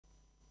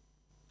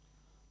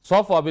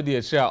So far be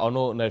the share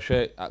ono na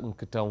hwe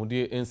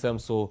nkitahudi insem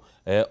so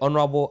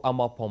honorable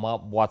Amapoma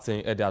Boaten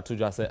e de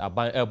atoja say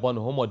aban e bon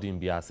homodin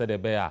bia say de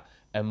be a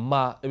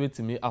emma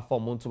ebetimi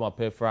afom ntoma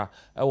pefra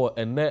ewo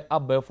enne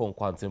abefo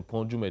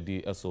nkwantempon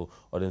dwumadi eso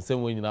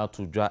odensem we nyina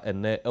atodwa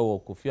enne ewo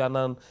Kofi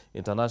Annan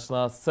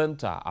International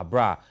Center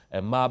abra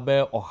emma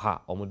be oha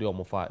omode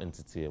omofa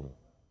entitiemu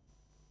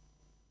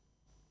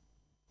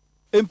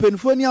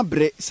Empenfoni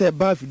abre se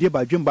ba fidie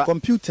badwemba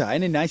computer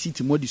ene na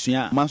ICT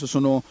modisua manso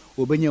no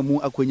obenya mu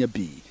akwanya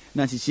bi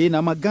na hihye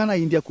na magana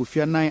India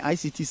Kofi Annan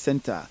ICT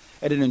Center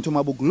ede ne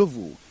ntoma bo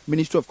Glovo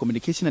Ministry of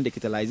Communication and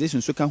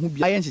Digitalisation so kan hu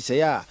bi ayen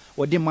hihye a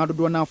wode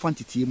madodo na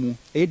afantiti mu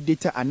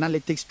data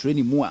analytics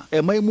training mu a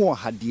emai mu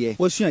ohade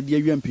wasua de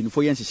awia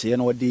mpenfo yen hihye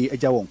na wode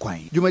agya won kwan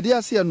dwumadi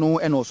ase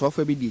no ene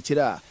osofa bi di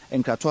kire a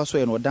enkrato aso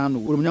ye no dan no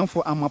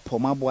urumnyamfo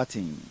Amapoma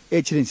Boaten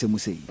kire nsemu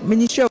sei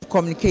Ministry of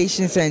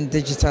Communications and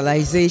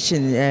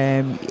Digitalisation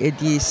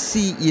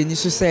EDC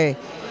yeniso say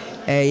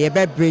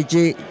yebe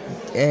bridge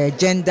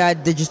gender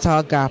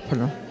digital gap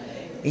no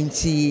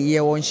inti ye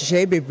won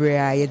hihye bebre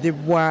a ye de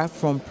boa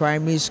from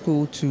primary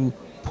school to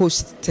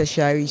post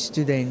tertiary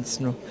students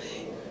no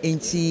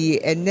inti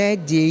ene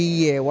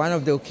dey one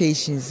of the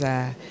occasions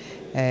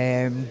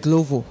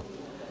Glovo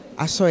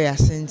asoya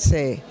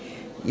sense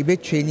you be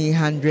training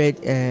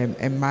 100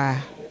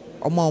 emma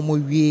omo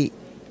wie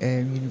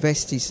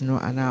universities no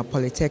and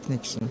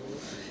polytechnics no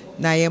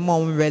na ye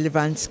more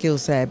relevant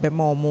skills be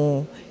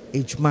more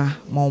ejuma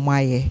more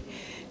maye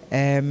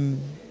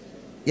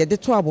ye de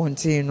to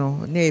abontin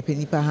no na e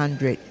penipa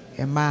 100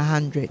 emma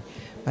 100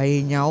 by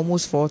nya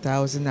almost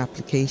 4,000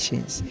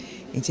 applications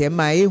into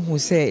emma who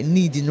say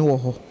need no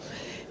ho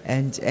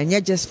and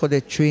yet just for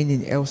the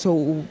training also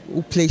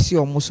who place you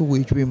almost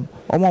with dream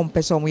omo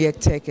person we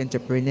tech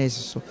entrepreneurs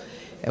so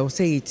I will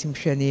say it's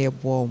a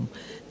bomb.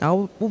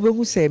 Now,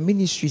 who say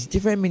ministries,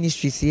 different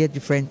ministries here,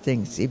 different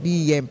things. It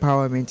be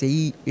empowerment,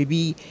 it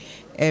be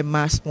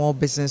mass small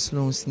business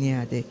loans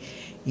near the.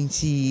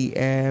 Inti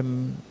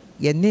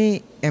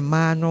yene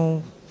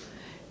emano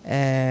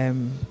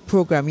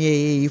program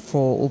ye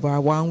for over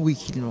 1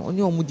 week. You know,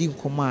 only omudi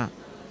koma.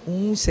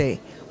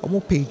 Say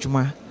omo page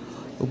ma.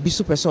 Obi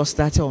super so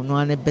started on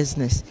one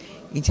business.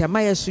 Inti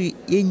amaya so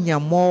yenya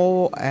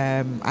more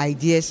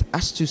ideas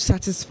as to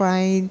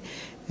satisfying.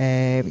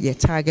 Your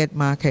target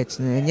market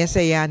and yes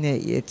your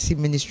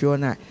ministry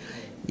on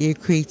you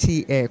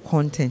create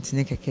content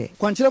nekeke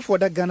kwanchira for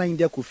that Ghana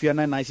India Kofi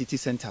Annan ICT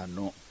Center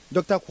no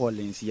Dr.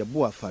 Collins ye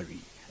bo afari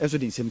eso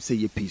din sem say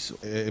ye piece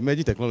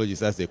emerging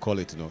technologies as they call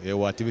it no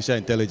your artificial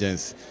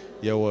intelligence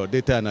your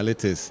data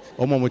analytics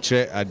omo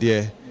chere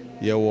ade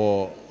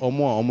your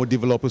omo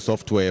develop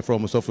software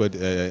from software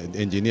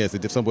engineers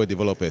software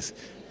developers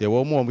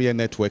your omo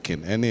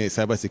networking any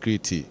cyber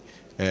security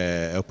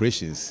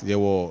operations there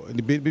were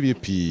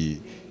BBP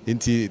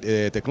into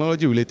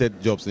technology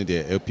related jobs in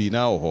the LP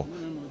now ho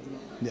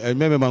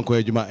remember man ko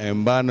adwuma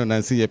emba no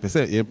nansi ye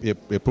pese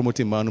ye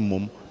promoting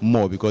man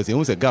more because he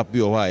wants a gap bi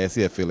o ha ye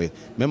se feel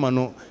member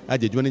no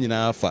agedwuma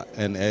nyina afa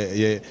and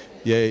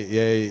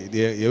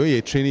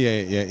ye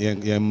training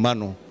ye man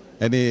no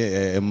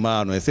any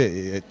man no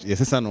say ye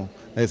sesa no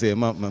say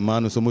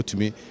man no so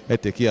motumi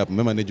take up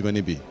member na adwuma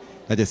ne bi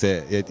na je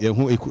say ye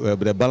hu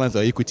the balance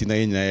or equity na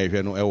nyina ye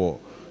hwe no ewo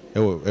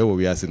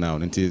we are now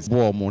nti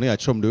bo mo na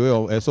chom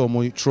the way so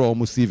mo throw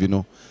mo CV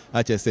no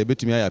a che say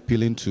betumi I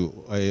appealing to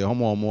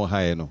homo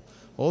high no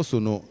also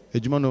no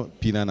ejuma no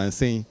pina nan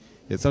saying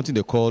it's something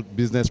they call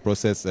business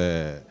process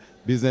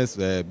business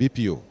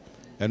BPO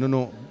and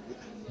no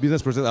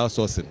business process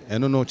outsourcing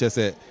and no che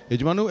say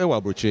ejuma no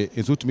ewa broche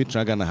enso tumi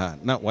traga na ha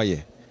na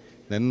waye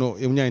na no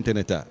enya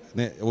internet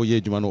na wo ye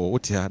ejuma no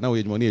oti ha na wo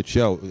ejuma no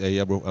etua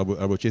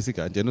abroche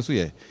sika nje no so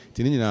ye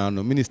tini nyina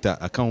no minister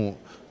account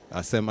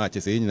asem a che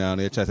say nyina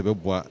no e cha se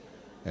beboa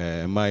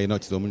mai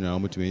not so mu nyina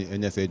mutumi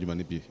enya se ejuma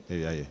no bi e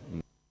wiaye